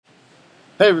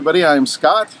Hey everybody, I'm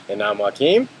Scott. And I'm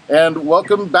Joaquin. And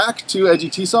welcome back to Edgy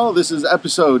TESOL. This is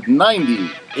episode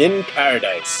 90. In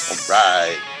Paradise. All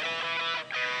right.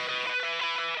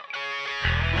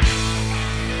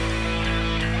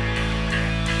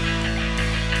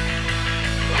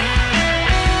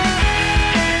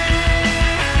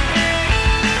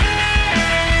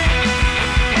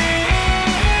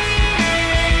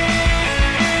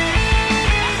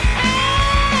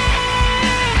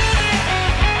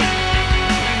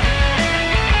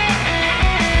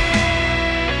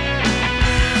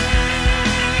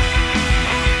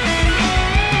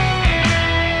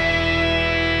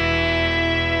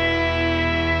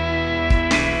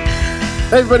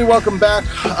 Hey everybody, welcome back.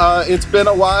 It's been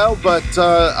a while, but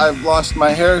I've lost my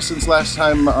hair since last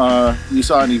time you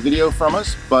saw any video from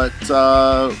us. But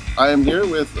I am here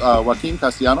with Joaquin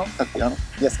Castellano.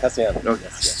 Yes, Castellano. Oh,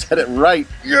 yes. Said it right.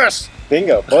 Yes.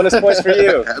 Bingo. Bonus points for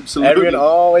you. Absolutely. Everyone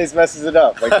always messes it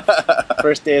up. Like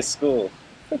first day of school.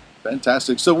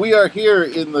 Fantastic. So we are here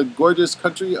in the gorgeous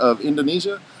country of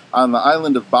Indonesia on the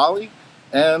island of Bali.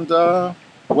 And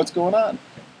what's going on?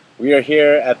 We are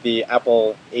here at the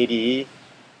Apple ADE.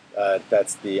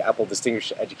 That's the Apple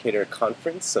Distinguished Educator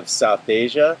Conference of South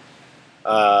Asia.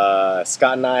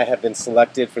 Scott and I have been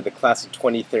selected for the class of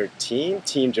 2013,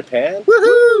 Team Japan.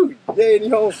 Woohoo! Yay,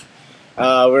 Nihon!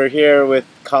 We're here with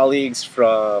colleagues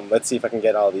from, let's see if I can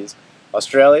get all these,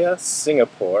 Australia,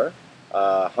 Singapore,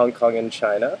 Hong Kong and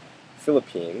China,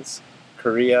 Philippines,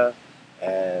 Korea,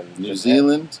 and New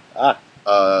Zealand.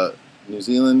 New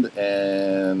Zealand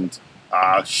and...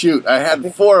 shoot, I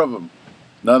had 4 of them.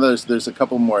 No, there's a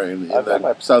couple more in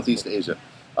Southeast Asia.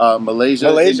 Malaysia,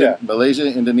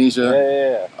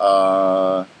 Indonesia,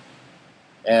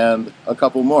 and a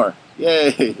couple more.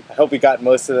 Yay! I hope we got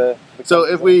most of the So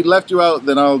if we left you out,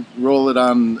 then I'll roll it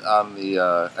on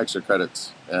the extra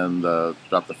credits and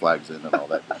drop the flags in and all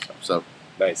that good stuff. So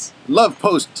nice. Love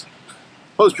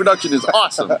post-production is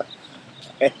awesome.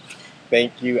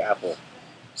 Thank you, Apple.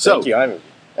 So, thank you, iMovie.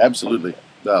 Absolutely.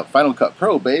 Final Cut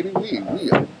Pro, baby. We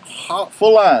are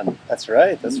full on. That's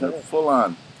right. That's We are right. full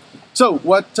on. So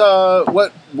what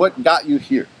got you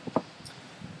here?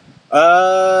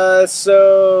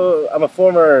 So I'm a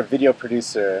former video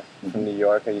producer from New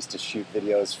York. I used to shoot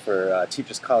videos for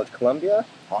Teachers College Columbia.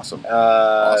 Awesome.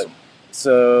 Awesome.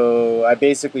 So I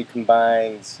basically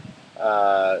combined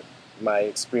my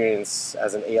experience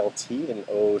as an ALT in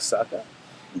Osaka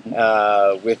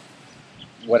with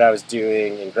what I was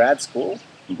doing in grad school.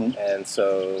 And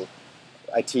so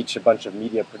I teach a bunch of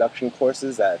media production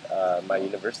courses at my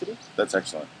university. That's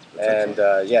excellent.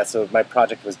 So my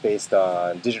project was based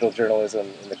on digital journalism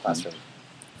in the classroom.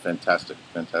 Fantastic.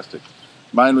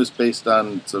 Mine was based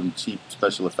on some cheap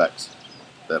special effects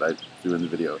that I threw in the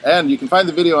video. And you can find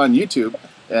the video on YouTube,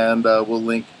 and we'll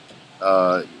link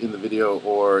in the video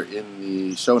or in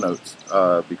the show notes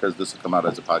because this will come out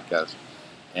as a podcast.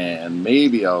 And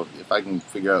maybe if I can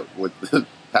figure out what the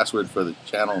password for the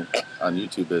channel on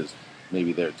YouTube is,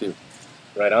 maybe there too.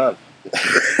 Right on.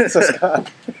 So Scott,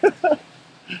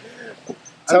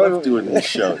 I love doing these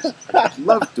shows. I'm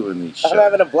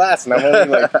having a blast, and I'm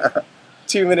only like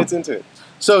 2 minutes into it.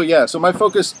 So my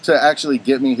focus to actually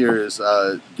get me here is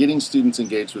getting students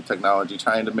engaged with technology,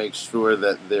 trying to make sure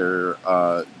that they're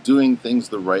doing things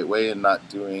the right way and not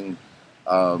doing,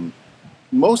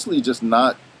 mostly just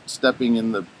not stepping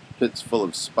in the pits full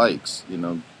of spikes,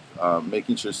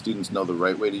 making sure students know the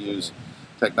right way to use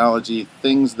technology,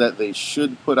 things that they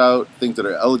should put out, things that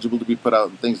are eligible to be put out,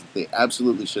 and things that they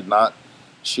absolutely should not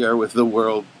share with the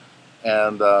world,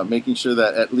 and making sure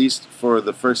that at least for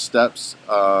the first steps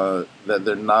that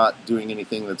they're not doing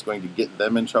anything that's going to get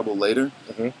them in trouble later,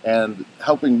 and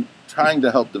trying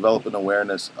to help develop an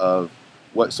awareness of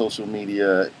what social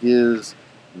media is,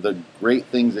 the great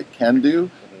things it can do,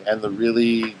 and the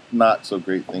really not so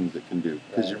great things it can do,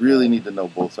 because you really need to know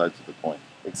both sides of the coin.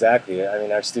 Exactly. I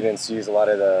mean, our students use a lot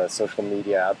of the social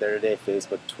media out there today,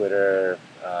 Facebook, Twitter,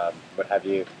 what have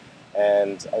you,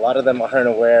 and a lot of them aren't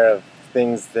aware of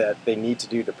things that they need to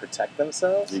do to protect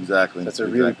themselves. Exactly. So it's a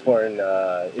really important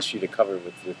issue to cover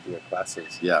with your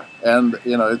classes. Yeah, and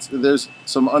there's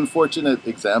some unfortunate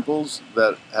examples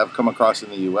that have come across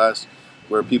in the U.S.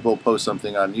 where people post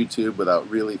something on YouTube without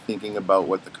really thinking about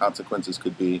what the consequences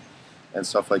could be and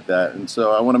stuff like that. And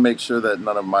so I want to make sure that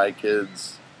none of my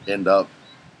kids end up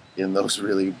in those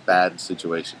really bad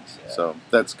situations. Yeah. So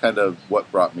that's kind of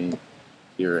what brought me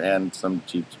here, and some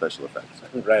cheap special effects.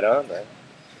 Right on, man.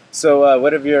 So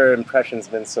what have your impressions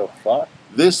been so far?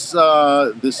 This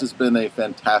has been a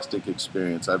fantastic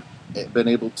experience. I've been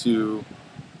able to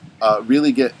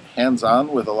really get hands-on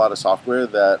with a lot of software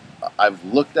that I've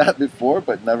looked at before,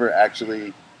 but never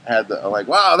actually had the like,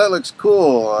 wow, that looks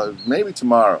cool. Maybe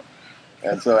tomorrow,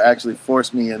 and so it actually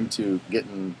forced me into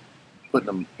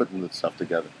putting the stuff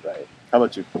together. Right. How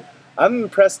about you? I'm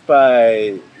impressed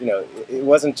by, it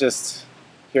wasn't just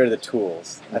here are the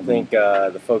tools. I think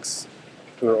the folks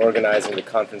who are organizing the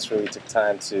conference really took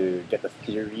time to get the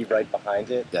theory right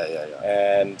behind it. Yeah.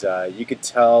 And you could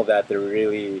tell that they're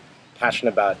really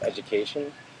passionate about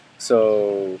education.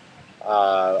 So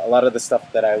a lot of the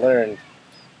stuff that I learned,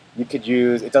 you could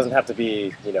use, it doesn't have to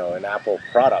be, an Apple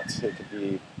product. It could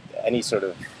be any sort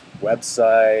of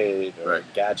website or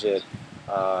Right. gadget.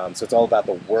 So it's all about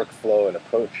the workflow and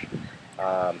approach.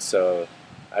 So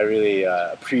I really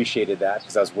appreciated that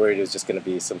because I was worried it was just going to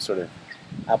be some sort of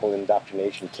Apple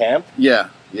indoctrination camp. Yeah,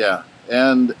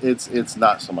 and it's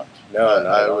not so much. No,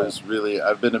 not at all.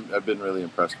 I've been really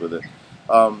impressed with it.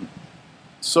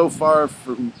 So far,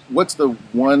 what's the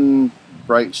one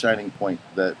bright shining point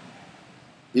that,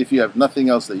 if you have nothing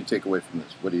else that you take away from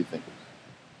this, what do you think?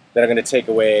 That I'm going to take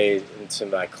away into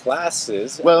my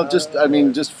classes. Well, just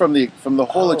from the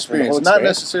whole experience, not experience.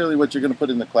 necessarily what you're going to put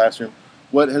in the classroom.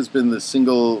 What has been the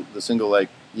single like,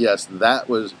 yes, that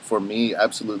was for me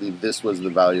absolutely. This was the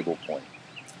valuable point.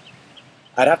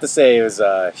 I'd have to say it was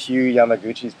Hugh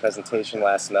Yamaguchi's presentation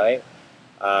last night.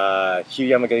 Hugh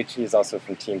Yamaguchi is also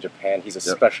from Team Japan. He's a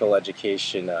special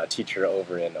education teacher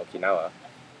over in Okinawa.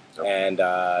 Yep.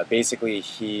 And basically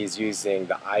he's using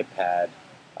the iPad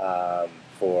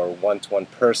for one-to-one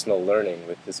personal learning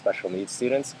with his special needs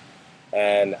students.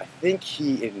 And I think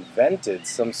he invented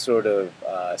some sort of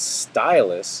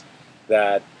stylus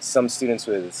that some students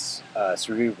with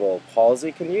cerebral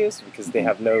palsy can use because they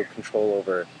have no control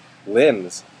over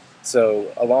limbs.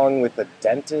 So along with a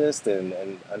dentist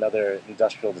and another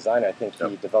industrial designer, I think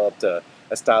he developed a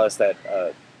stylus that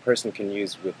a person can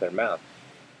use with their mouth.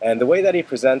 And the way that he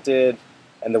presented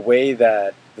and the way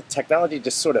that the technology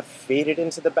just sort of faded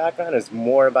into the background is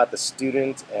more about the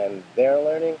student and their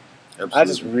learning. Absolutely. I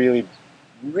just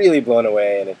really blown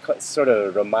away, and it sort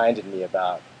of reminded me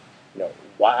about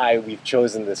why we've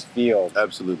chosen this field.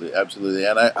 Absolutely.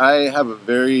 And I have a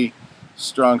very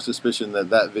strong suspicion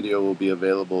that video will be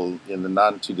available in the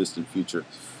not too distant future.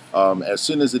 As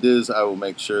soon as it is, I will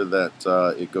make sure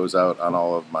that it goes out on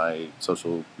all of my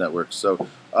social networks. So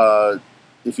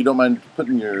if you don't mind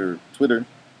putting your Twitter.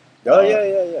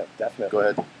 Yeah, definitely.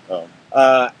 Go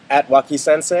ahead. At Waki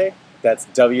Sensei, that's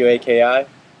WAKI,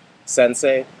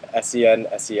 Sensei,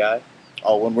 SENSEI.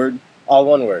 All one word? All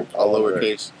one word. All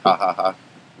lowercase. Ha ha ha.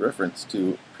 Reference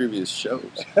to previous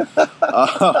shows.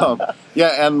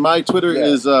 And my Twitter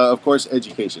is, of course,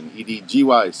 education.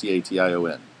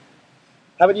 EDGYCATION.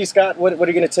 How about you, Scott? What are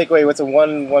you going to take away? What's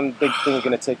one big thing you're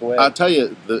going to take away? I'll tell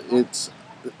you,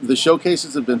 the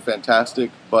showcases have been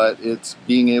fantastic, but it's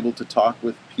being able to talk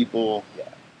with people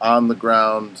on the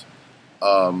ground,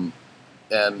 and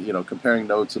comparing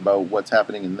notes about what's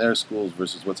happening in their schools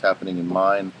versus what's happening in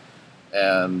mine,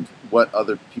 and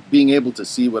being able to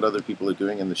see what other people are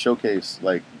doing in the showcase,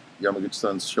 like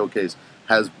Yamaguchi-san's showcase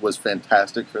was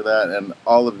fantastic for that, and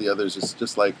all of the others is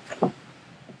just like,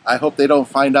 I hope they don't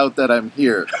find out that I'm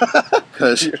here,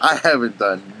 because I haven't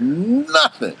done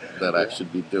nothing that I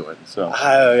should be doing. So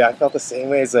I felt the same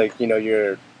way. It's like,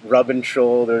 you're rubbing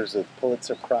shoulders with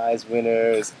Pulitzer Prize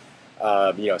winners,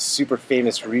 super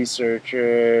famous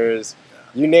researchers,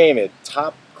 you name it,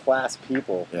 top class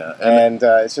people. Yeah, and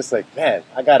it's just like, man,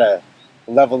 I gotta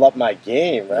level up my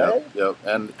game, right? Yep.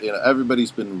 And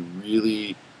everybody's been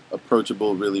really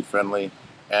approachable, really friendly,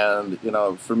 and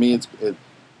for me,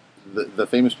 the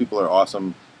famous people are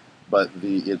awesome, but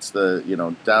it's the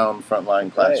down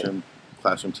frontline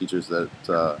classroom teachers that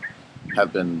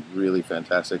have been really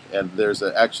fantastic. And there's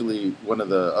actually one of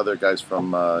the other guys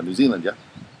from New Zealand,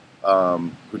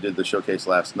 who did the showcase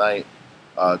last night.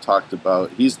 Talked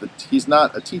about he's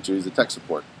not a teacher, he's a tech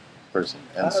support person,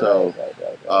 and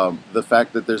right. The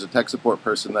fact that there's a tech support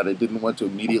person that I didn't want to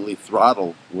immediately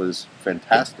throttle was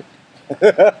fantastic,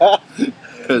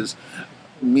 because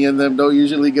me and them don't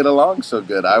usually get along so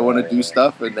good. I want to do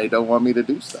stuff, and they don't want me to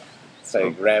do stuff. It's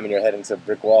like ramming your head into a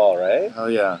brick wall, right? Oh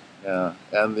yeah.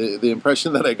 And the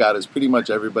impression that I got is pretty much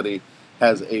everybody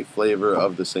has a flavor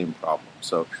of the same problem.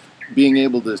 So being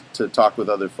able to talk with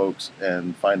other folks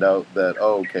and find out that,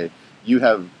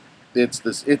 it's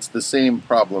the same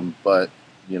problem, but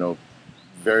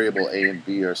variable A and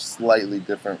B are slightly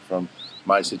different from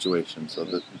my situation.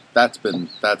 So that's been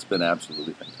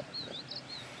absolutely fantastic.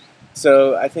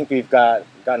 So I think we've gotten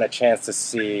a chance to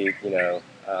see,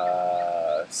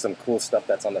 some cool stuff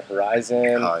that's on the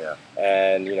horizon. Oh yeah.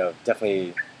 And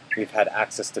definitely we've had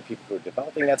access to people who are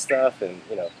developing that stuff, and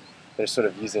they're sort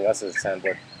of using us as a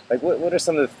sandboard. Like, what are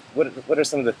some of the what are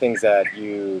some of the things that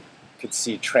you could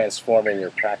see transforming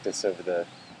your practice over the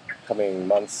coming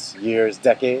months, years,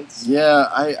 decades? Yeah,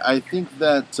 I think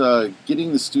that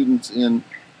getting the students in,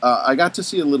 I got to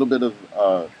see a little bit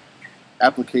of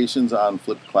applications on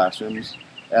flipped classrooms,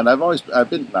 and I've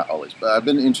been not always, but I've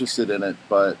been interested in it,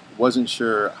 but wasn't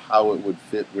sure how it would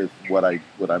fit with what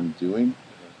I'm doing.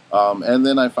 And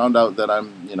then I found out that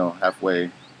I'm halfway.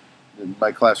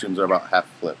 My classrooms are about half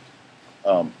flipped.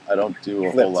 I don't do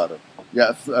a whole lot of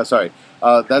sorry.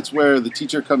 That's where the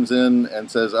teacher comes in and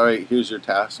says, "All right, here's your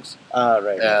tasks,"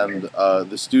 Right. and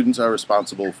the students are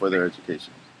responsible for their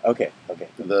education. Okay.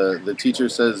 The teacher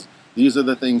says these are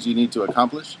the things you need to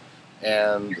accomplish,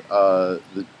 and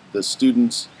the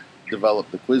students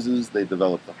develop the quizzes, they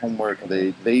develop the homework,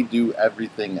 they do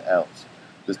everything else.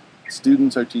 The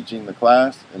students are teaching the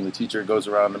class, and the teacher goes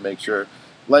around to make sure.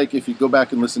 Like if you go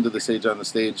back and listen to the Sage on the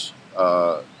Stage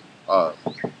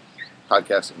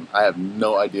podcast, and I have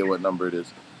no idea what number it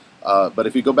is, but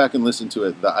if you go back and listen to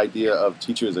it, the idea of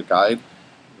teacher as a guide,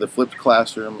 the flipped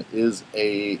classroom is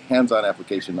a hands-on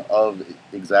application of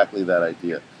exactly that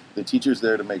idea. The teacher's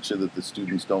there to make sure that the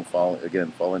students don't fall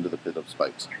into the pit of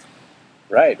spikes.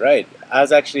 Right. I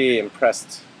was actually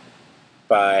impressed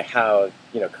by how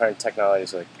current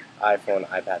technologies like iPhone,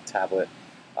 iPad, tablet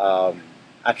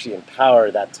actually empower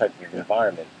that type of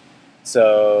environment.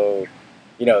 So,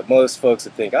 most folks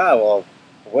would think, well,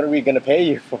 what are we going to pay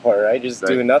you for, right? Just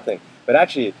doing nothing. But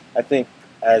actually, I think,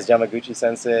 as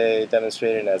Yamaguchi-sensei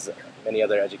demonstrated, and as many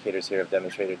other educators here have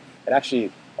demonstrated, it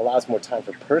actually allows more time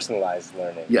for personalized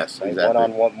learning. Yes, right?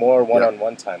 exactly.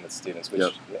 One-on-one time with students,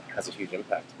 which has a huge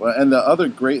impact. Well, and the other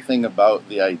great thing about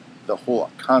the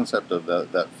whole concept of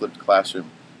that flipped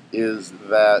classroom is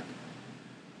that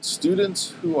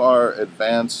students who are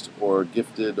advanced or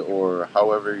gifted or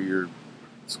however your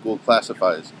school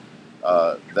classifies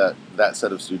that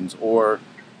set of students, or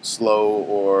slow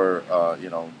or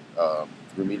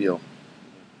remedial,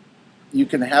 you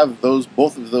can have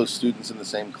both of those students in the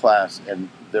same class, and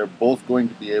they're both going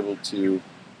to be able to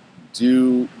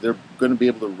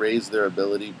raise their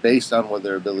ability based on what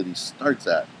their ability starts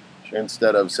at. Sure.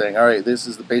 Instead of saying, all right, this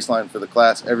is the baseline for the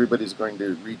class, everybody's going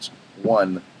to reach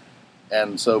 1.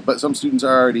 And so, but some students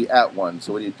are already at 1,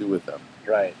 so what do you do with them?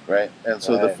 Right. And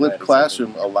so the flipped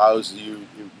classroom allows you,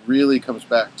 it really comes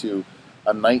back to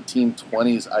a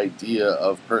 1920s idea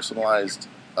of personalized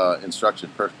instruction,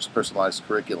 personalized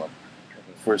curriculum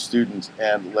for students,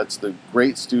 and lets the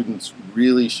great students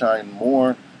really shine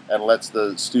more, and lets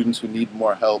the students who need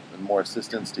more help and more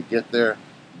assistance to get there,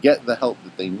 get the help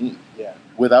that they need,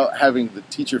 without having the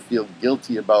teacher feel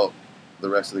guilty about the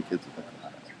rest of the kids in the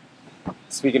class.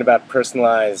 Speaking about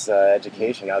personalized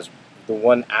education, the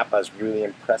one app I was really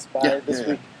impressed by this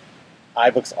week,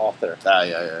 iBooks Author.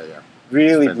 Yeah.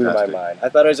 Really blew my mind. I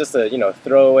thought it was just a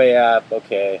throwaway app.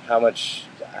 Okay, how much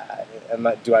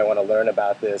do I want to learn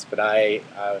about this? But I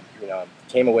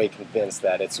came away convinced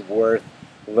that it's worth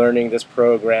learning this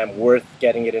program, worth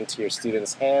getting it into your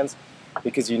students' hands,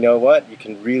 because you know what? You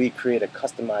can really create a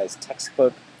customized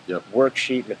textbook,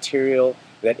 worksheet material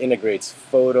that integrates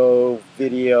photo,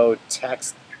 video,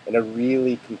 text in a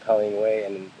really compelling way,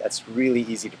 and that's really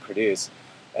easy to produce.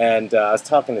 And I was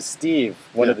talking to Steve,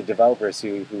 one of the developers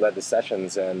who led the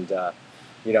sessions, and I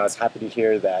was happy to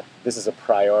hear that this is a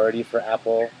priority for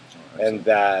Apple, and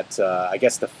that I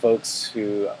guess the folks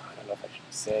who, I don't know if I should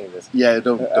be saying this. Yeah,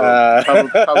 don't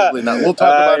probably not. We'll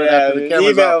talk about it after the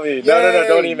camera's email off. me. No,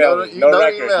 don't email me. No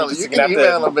record. Email. You can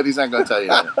email him, but he's not going to tell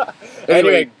you.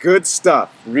 Anyway, good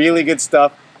stuff. Really good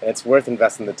stuff. And it's worth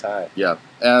investing the time. Yeah,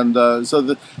 and so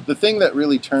the thing that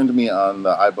really turned me on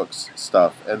the iBooks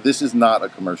stuff, and this is not a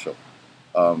commercial,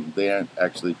 they aren't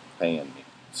actually paying me.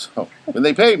 So when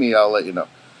they pay me, I'll let you know.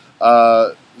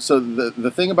 So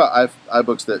the thing about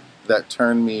iBooks that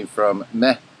turned me from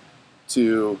meh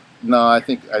to no, I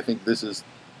think this is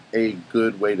a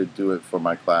good way to do it for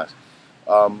my class.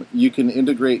 You can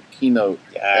integrate Keynote,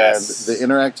 and the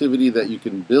interactivity that you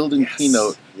can build in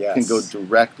Keynote can go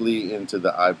directly into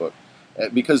the iBook.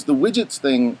 Because the widgets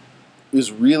thing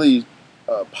is really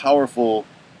a powerful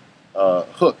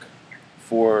hook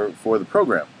for the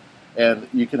program. And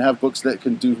you can have books that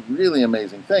can do really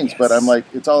amazing things, but I'm like,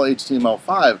 it's all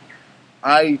HTML5.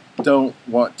 I don't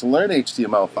want to learn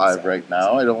HTML5 right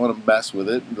now. I don't want to mess with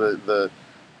it. The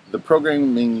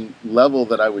programming level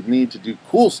that I would need to do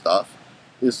cool stuff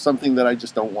is something that I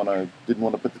just didn't want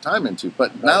to put the time into.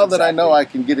 But now that I know I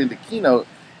can get into Keynote,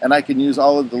 and I can use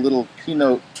all of the little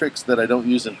Keynote tricks that I don't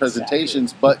use in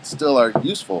presentations, but still are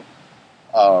useful,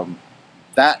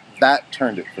 that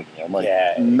turned it for me. I'm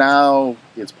like, now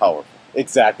it's powerful.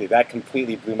 Exactly. That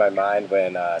completely blew my mind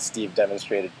when Steve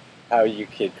demonstrated how you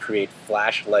could create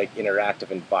Flash-like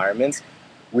interactive environments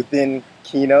within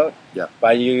Keynote Yeah.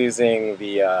 by using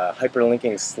the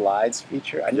hyperlinking slides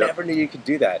feature. I Yep. never knew you could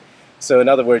do that. So in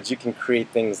other words, you can create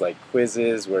things like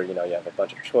quizzes where you have a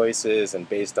bunch of choices, and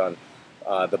based on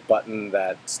the button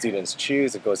that students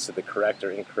choose, it goes to the correct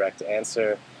or incorrect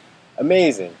answer.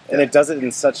 Amazing. And Yeah. it does it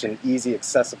in such an easy,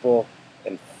 accessible,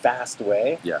 and fast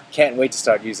way. Yeah. Can't wait to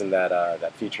start using that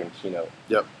feature in Keynote.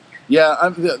 Yep. Yeah,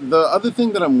 the other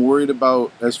thing that I'm worried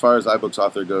about as far as iBooks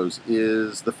Author goes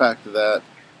is the fact that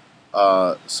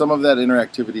some of that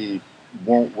interactivity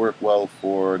won't work well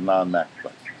for non-Mac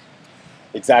devices.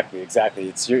 Exactly.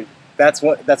 That's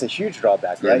a huge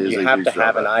drawback, right? It is You a have huge to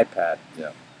have an drawback. iPad.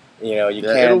 Yeah. You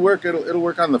Yeah, can't. it'll work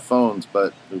on the phones,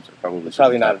 but oops, I probably It's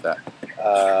probably shouldn't not type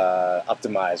that.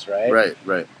 optimized, right?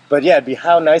 Right. But yeah,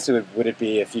 how nice would it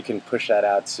be if you can push that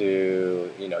out to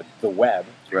the web,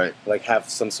 Right. like have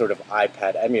some sort of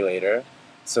iPad emulator,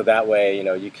 so that way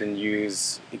you can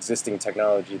use existing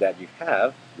technology that you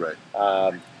have Right.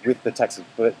 with the text.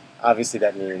 But obviously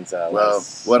that means Well,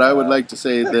 less, what I would like to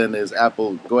say then is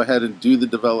Apple, go ahead and do the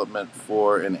development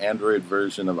for an Android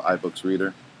version of iBooks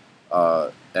Reader,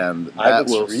 and that iBooks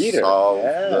will Reader, solve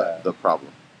yeah. the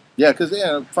problem. Yeah, because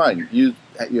fine, you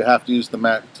have to use the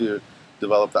Mac to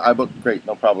develop the iBook. Great,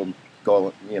 no problem.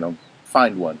 Go,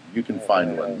 find one. You can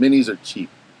find one. Minis are cheap,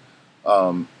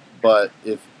 but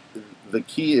if the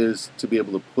key is to be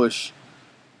able to push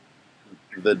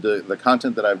the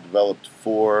content that I've developed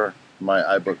for my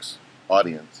iBooks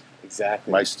audience,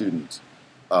 exactly my students,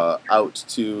 out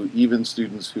to even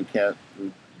students who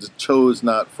chose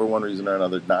not, for one reason or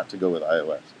another, not to go with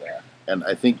iOS. Yeah. And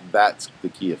I think that's the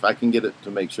key. If I can get it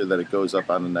to make sure that it goes up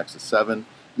on the Nexus 7,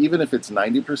 even if it's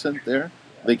 90% there,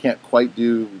 they can't quite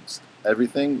do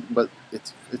everything, but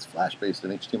it's Flash-based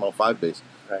and HTML5 based.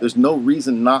 Right. There's no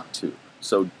reason not to,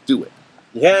 so do it.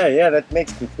 Yeah, that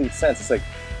makes complete sense. It's like,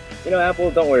 Apple,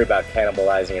 don't worry about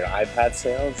cannibalizing your iPad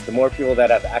sales. The more people that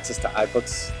have access to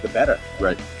iBooks, the better.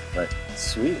 Right.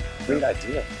 Sweet. Great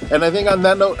idea. And I think on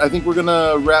that note, I think we're going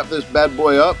to wrap this bad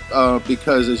boy up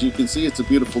because, as you can see, it's a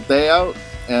beautiful day out.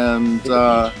 And,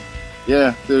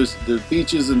 there's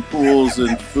beaches and pools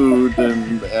and food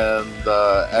and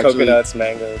actually, coconuts,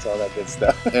 mangoes, all that good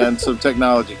stuff. and some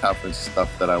technology conference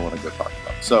stuff that I want to go talk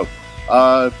about. So,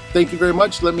 thank you very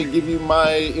much. Let me give you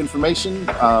my information.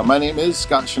 My name is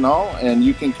Scott Chenal, and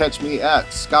you can catch me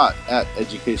at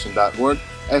scott@education.org,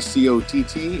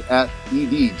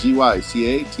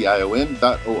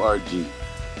 SCOTT@EDGYCATION.org.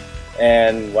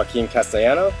 And Joaquin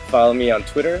Castellano, follow me on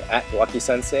Twitter at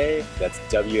WakiSensei. That's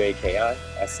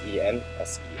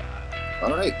WAKISENSEI.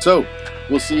 All right, so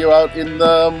we'll see you out in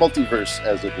the multiverse,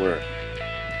 as it were.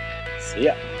 See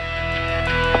ya.